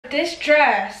this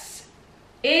dress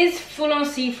is full on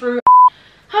see-through.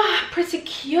 Pretty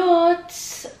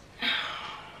cute.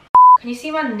 Can you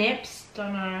see my nips?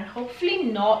 Don't know. Hopefully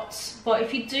not. But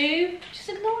if you do, just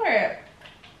ignore it.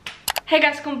 Hey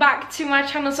guys, welcome back to my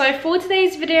channel. So for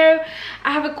today's video,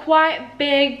 I have a quite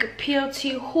big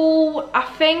PLT haul.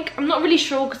 I'm not really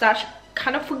sure because I actually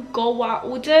kind of forgot what I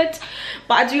ordered.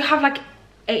 But I do have like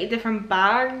 8 different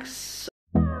bags.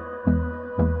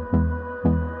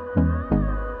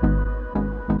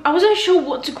 I wasn't sure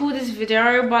what to call this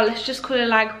video, but let's just call it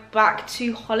like back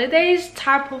to holidays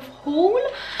type of haul.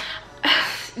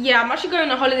 Yeah, I'm actually going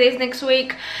on holidays next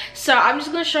week, so I'm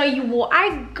just going to show you what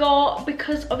I got,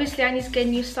 because obviously I need to get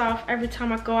new stuff every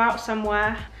time I go out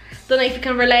somewhere. Don't know if you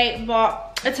can relate,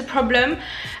 but it's a problem.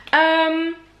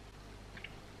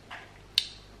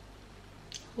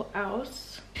 What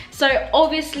else? So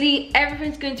obviously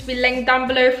everything's going to be linked down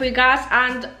below for you guys,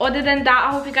 and other than that,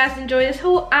 I hope you guys enjoy this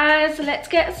haul, and so let's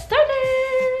get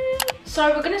started. So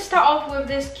we're gonna start off with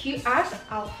this cute ass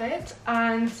outfit,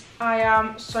 and I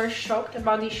am so shocked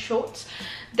about these shorts.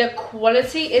 The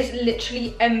quality is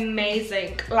literally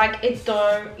amazing. Like, it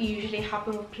don't usually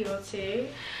happen with PLT.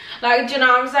 Like, do you know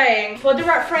what I'm saying? For the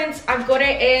reference, I've got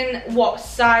it in what,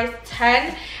 size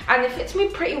 10, and it fits me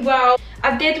pretty well.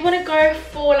 I did want to go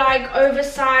for like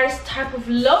oversized type of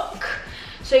look,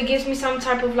 so it gives me some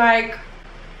type of like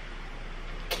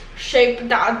shape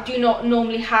that I do not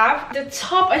normally have. The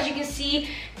top, as you can see,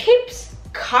 keeps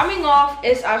coming off.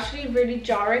 It's actually really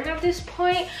jarring at this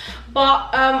point, but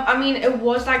I mean, it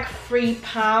was like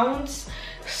 £3,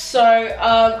 so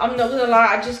I'm not gonna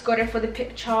lie, I just got it for the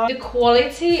picture. The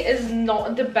quality is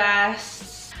not the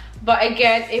best, but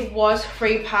again, it was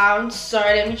 £3, so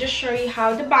let me just show you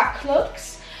how the back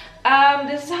looks.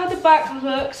 This is how the back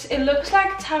looks. It looks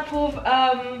like type of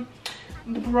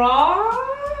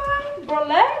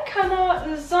bralet kind of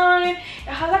design.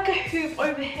 It has like a hoop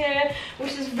over here,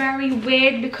 which is very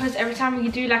weird because every time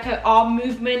you do like an arm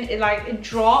movement, it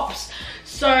drops.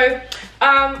 So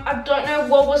I don't know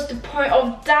what was the point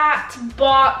of that,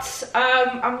 but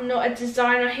I'm not a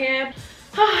designer here.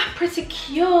 Pretty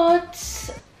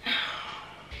cute.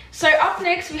 So up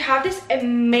next we have this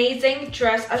amazing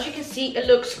dress. As you can see, it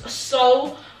looks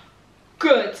so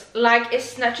good. Like, it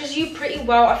snatches you pretty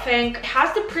well. I think it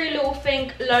has the Pretty Little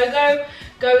Thing logo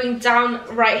going down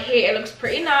right here. It looks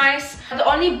pretty nice. The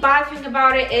only bad thing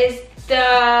about it is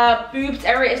the boobs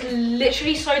area is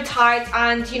literally so tight,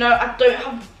 and you know, I don't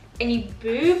have any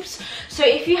boobs, so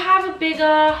if you have a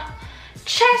bigger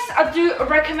chest, I do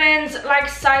recommend like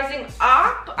sizing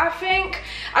up. I think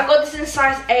I got this in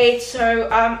size 8, so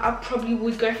I probably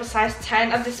would go for size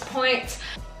 10 at this point.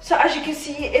 So as you can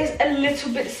see, it is a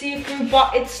little bit see-through,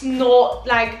 but it's not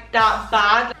like that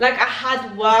bad. Like, I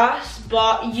had worse,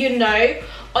 but you know,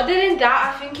 other than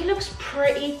that, I think it looks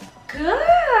pretty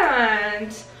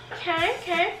good.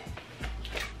 Okay.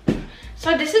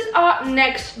 So this is our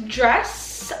next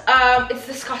dress. It's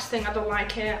disgusting. I don't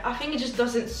like it. I think it just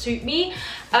doesn't suit me.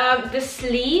 The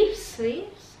sleeves.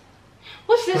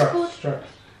 What's this called?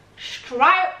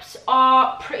 Stripes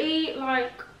are pretty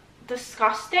like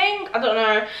disgusting. I don't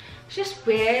know, it's just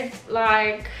weird.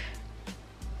 Like,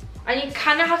 and you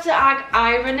kind of have to like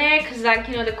iron it because, like,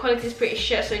 you know, the quality is pretty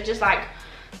shit, so it just like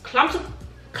clumps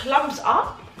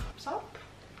up.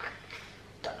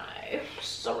 Don't know,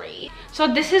 sorry. So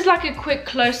this is like a quick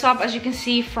close-up. As you can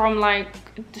see from like,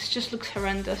 this just looks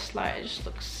horrendous. Like, it just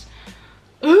looks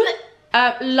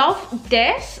love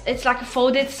this. It's like a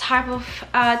folded type of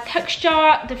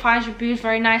texture, defines your boobs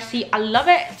very nicely. I love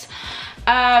it.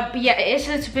 But yeah, it is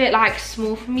a little bit like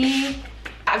small for me.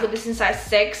 I got this in size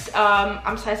 6.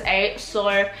 I'm size 8, so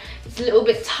it's a little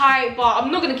bit tight, but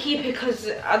I'm not gonna keep it because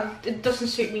it doesn't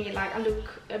suit me. Like, I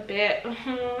look a bit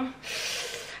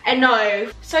and no.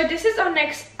 So this is our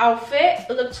next outfit.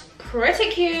 It looks pretty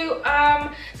cute.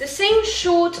 The same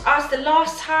short as the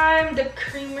last time, the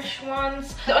creamish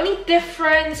ones. The only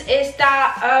difference is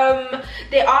that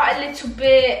they are a little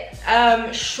bit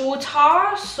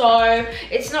shorter, so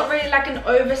it's not really like an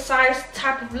oversized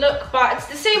type of look, but it's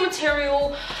the same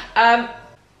material.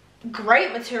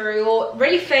 Great material,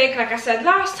 really thick, like I said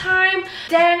last time.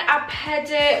 Then I paired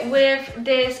it with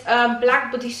this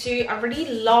black bodysuit. I really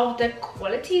love the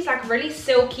quality. It's like really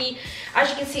silky. As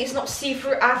you can see, it's not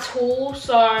see-through at all,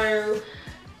 so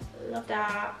love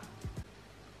that.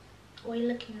 Why are you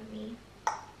looking at me?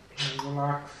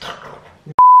 Relax.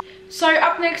 So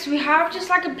up next we have just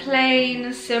like a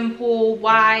plain, simple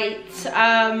white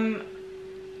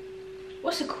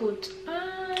what's it called?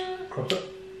 Crop it?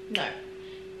 No,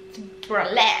 it's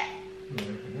bralet.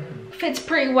 fits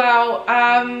pretty well.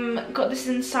 Got this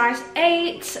in size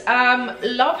 8.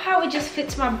 Love how it just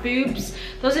fits my boobs,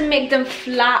 doesn't make them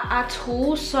flat at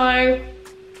all, so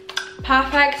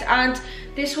perfect. And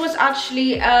this was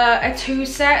actually a 2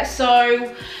 set,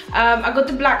 so I got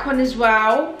the black one as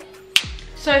well.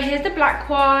 So here's the black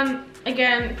one.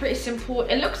 Again, pretty simple.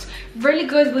 It looks really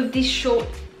good with these short.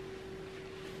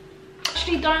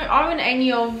 Actually don't own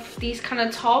any of these kind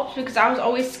of tops because I was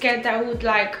always scared that it would,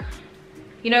 like,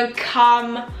 you know,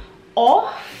 come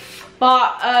off.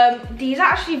 But these are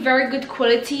actually very good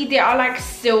quality. They are like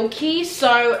silky, so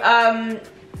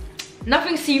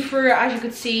nothing see-through, as you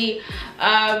could see.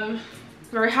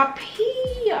 Very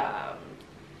happy.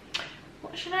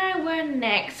 What should I wear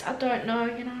next? I don't know,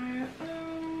 you know.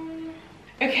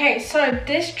 Okay, so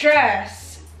this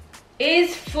dress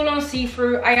is full on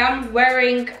see-through. I am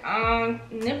wearing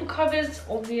nipple covers,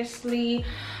 obviously,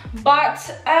 but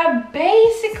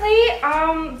basically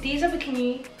these are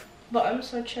bikini bottoms,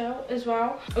 so chill as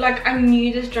well. Like, I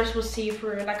knew this dress was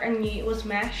see-through, like I knew it was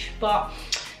mesh, but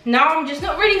now I'm just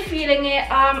not really feeling it.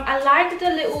 I like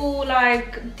the little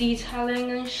like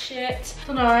detailing and shit. I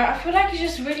don't know, I feel like it's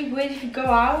just really weird if you go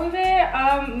out with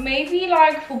it. Maybe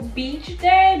like for beach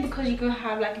day because you can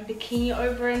have like a bikini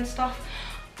over and stuff,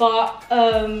 but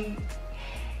other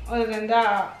than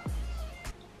that,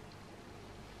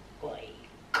 like.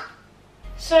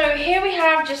 So here we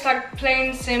have just like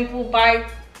plain simple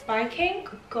biking,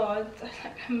 god,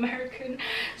 like American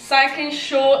cycling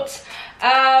shorts.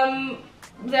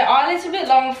 They are a little bit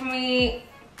long for me.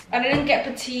 I didn't get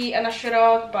petite and I should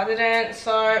have, but I didn't.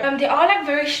 So they are like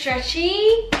very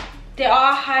stretchy. They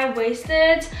are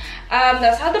high-waisted.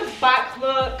 That's how the back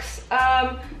looks.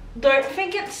 Don't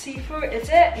think it's see-through, is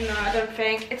it? No, I don't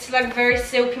think. It's like very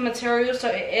silky material, so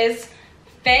it is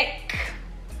thick.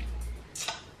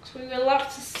 So we will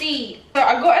love to see. So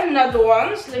I got another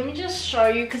one, so let me just show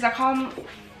you because I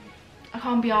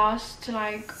can't be asked to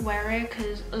like wear it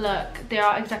because look, they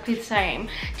are exactly the same,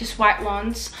 just white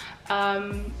ones.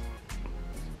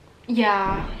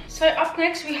 Yeah, so up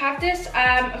next we have this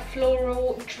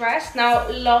floral dress. Now,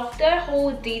 love the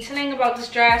whole detailing about this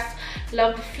dress,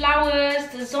 love the flowers,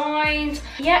 designs.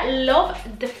 Yeah, love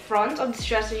the front of this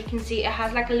dress. As you can see, it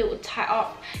has like a little tie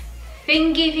up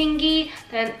thingy.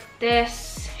 Then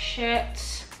this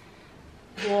shit,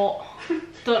 what,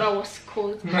 don't know what's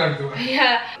called.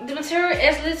 Yeah, the material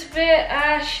is a little bit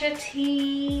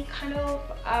shitty kind of,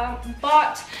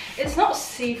 but it's not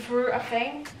see-through, I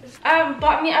think. But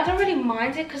I mean, I don't really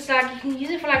mind it because like you can use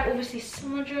it for like obviously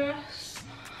summer dress,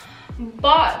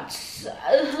 but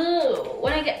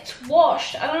when it gets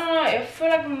washed, I don't know, I feel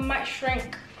like it might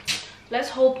shrink. Let's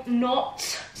hope not.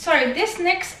 So this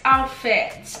next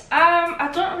outfit, I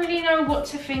don't really know what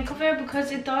to think of it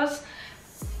because it does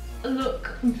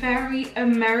look very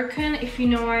American, if you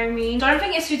know what I mean. I don't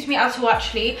think it suits me at all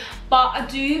actually, but I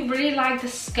do really like the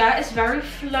skirt. It's very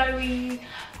flowy.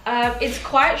 It's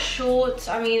quite short.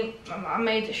 I mean, I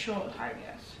made it short, I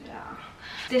guess. Yeah,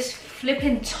 this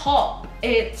flipping top,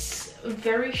 it's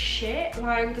very shit.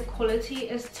 Like, the quality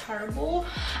is terrible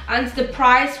and the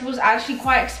price was actually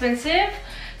quite expensive,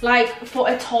 like for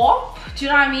a top, do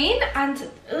you know what I mean? And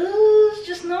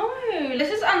just no.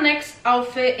 This is our next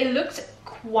outfit. It looks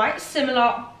quite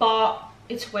similar, but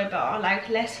it's way better. Like,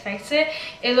 let's face it,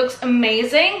 it looks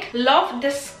amazing. Love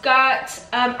the skirt.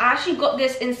 I actually got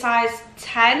this in size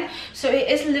 10, so it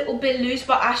is a little bit loose,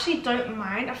 but I actually don't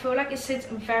mind. I feel like it sits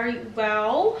very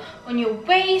well on your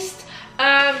waist.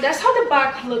 That's how the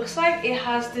back looks like. It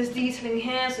has this detailing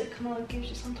here, so it kind of gives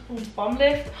you some type of bum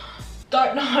lift.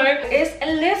 Don't know, it's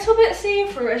a little bit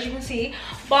see-through as you can see,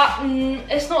 but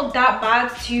it's not that bad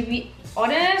to be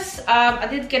honest. I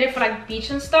did get it for like beach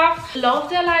and stuff. Love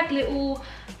the like little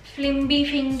flimby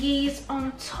thingies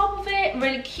on top of it,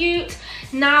 really cute.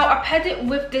 Now I paired it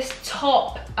with this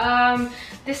top.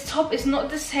 This top is not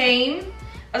the same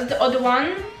as the other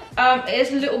one. It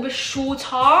is a little bit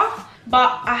shorter,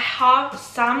 but I have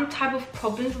some type of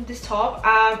problems with this top.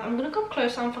 I'm gonna come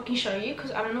closer and fucking show you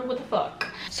because I don't know what the fuck.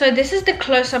 So this is the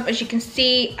close-up. As you can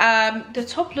see, the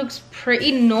top looks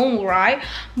pretty normal, right?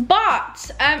 But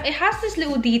it has this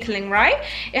little detailing, right?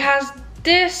 It has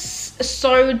this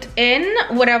sewed in,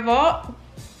 whatever,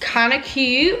 kind of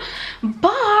cute,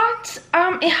 but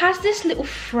it has this little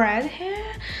thread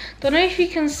here. Don't know if you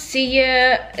can see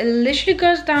it. It literally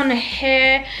goes down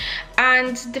here,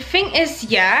 and the thing is,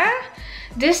 yeah,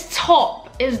 this top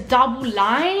is double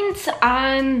lined,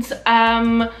 and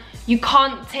you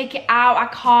can't take it out. I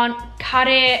can't cut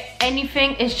it,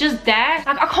 anything. It's just there.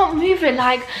 Like, I can't move it.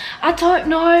 Like, I don't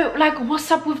know, like, what's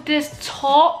up with this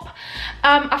top.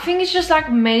 I think it's just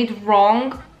like made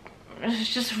wrong.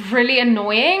 it's just really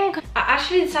annoying. I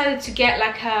actually decided to get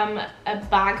like a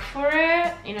bag for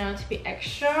it, you know, to be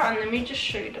extra. And let me just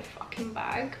show you the fucking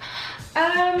bag.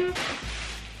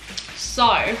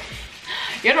 So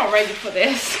you're not ready for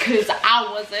this because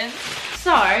I wasn't.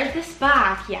 So this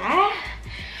bag, yeah,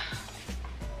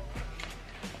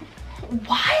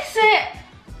 why is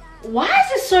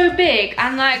it so big?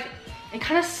 And like, it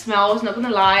kind of smells, not gonna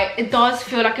lie. It does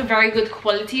feel like a very good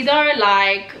quality though.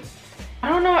 Like, I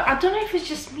don't know if it's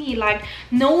just me, like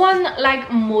no one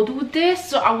like modeled this,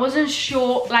 so I wasn't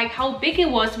sure like how big it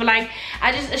was, but like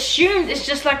I just assumed it's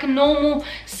just like a normal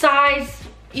size,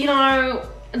 you know,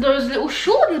 those little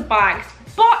shoulder bags,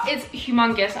 but it's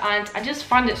humongous and I just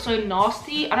find it so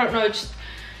nasty. I don't know, just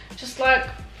like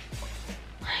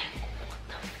what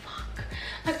the fuck,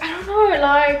 like I don't know,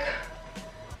 like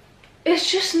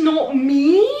it's just not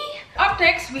me. Up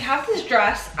next we have this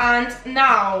dress, and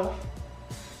now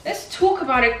let's talk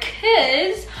about it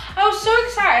because I was so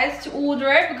excited to order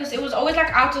it because it was always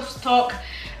like out of stock,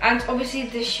 and obviously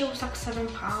this shit was like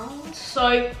 £7.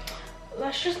 So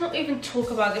let's just not even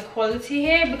talk about the quality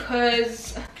here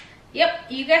because, yep,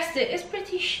 you guessed it, it's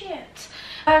pretty shit.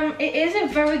 It is a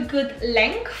very good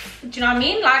length, do you know what I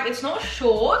mean? Like it's not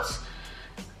short,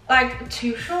 like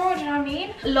too short, do you know what I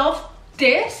mean? Love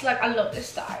this, like I love this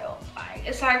style. Like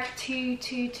it's like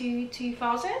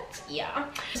 2000, yeah.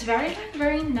 It's very like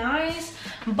very nice,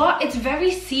 but it's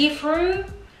very see-through,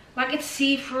 like it's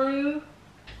see-through.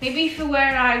 Maybe if you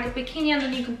wear like a bikini and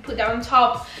then you can put that on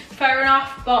top, fair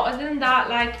enough, but other than that,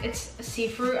 like it's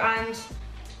see-through. And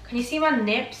can you see my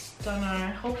nips? Don't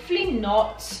know, hopefully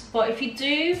not, but if you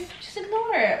do, just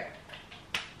ignore it.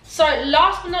 So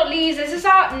last but not least, this is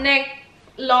our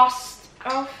last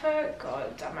outfit.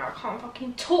 God damn it, I can't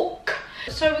fucking talk.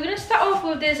 So we're gonna start off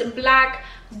with this black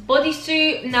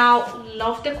bodysuit. Now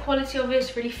love the quality of it,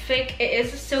 it's really thick, it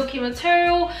is a silky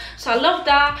material, so I love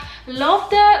that. Love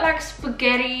the like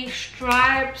spaghetti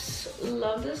stripes,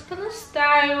 love this kind of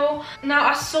style. Now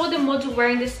I saw the model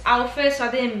wearing this outfit, so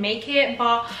I didn't make it,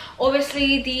 but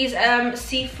obviously these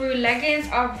see-through leggings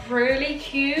are really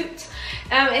cute.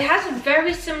 It has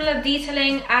very similar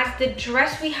detailing as the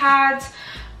dress we had,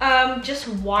 just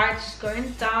white, just going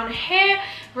down here,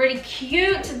 really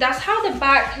cute. That's how the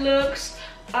back looks.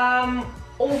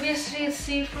 Obviously it's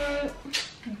see-through,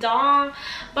 duh,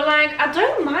 but like I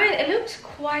don't mind, it looks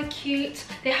quite cute.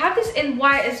 They have this in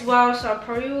white as well, so I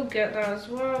probably will get that as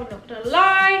well, not gonna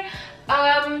lie.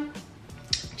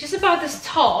 Just about this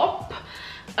top,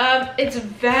 it's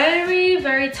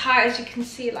very tight, as you can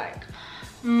see. Like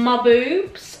my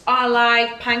boobs are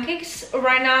like pancakes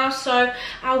right now, so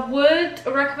I would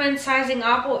recommend sizing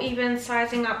up or even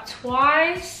sizing up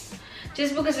twice,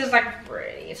 just because it's like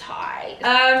really tight.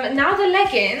 Now the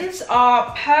leggings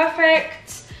are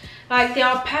perfect, like they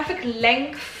are perfect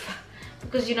length,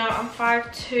 because you know I'm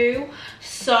 5'2",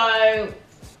 so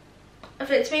it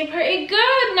fits me pretty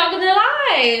good, not gonna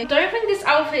lie. I don't think this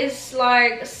outfit is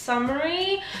like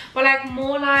summery, but like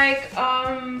more like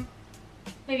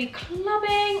maybe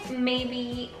clubbing,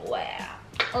 maybe where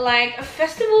like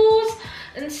festivals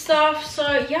and stuff.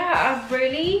 So yeah, I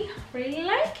really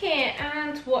like it.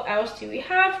 And what else do we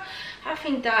have? I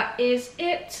think that is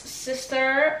it,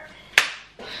 sister.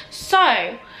 So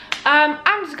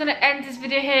I'm just gonna end this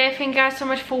video here. Thank you guys so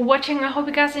much for watching. I hope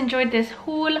you guys enjoyed this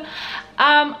haul.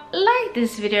 Like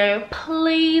this video,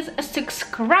 please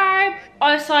subscribe,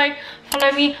 also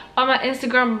follow me on my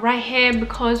Instagram right here,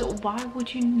 because why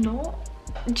would you not?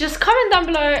 Just comment down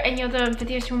below any other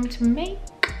videos you want me to make,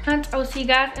 and I will see you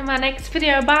guys in my next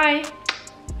video. Bye.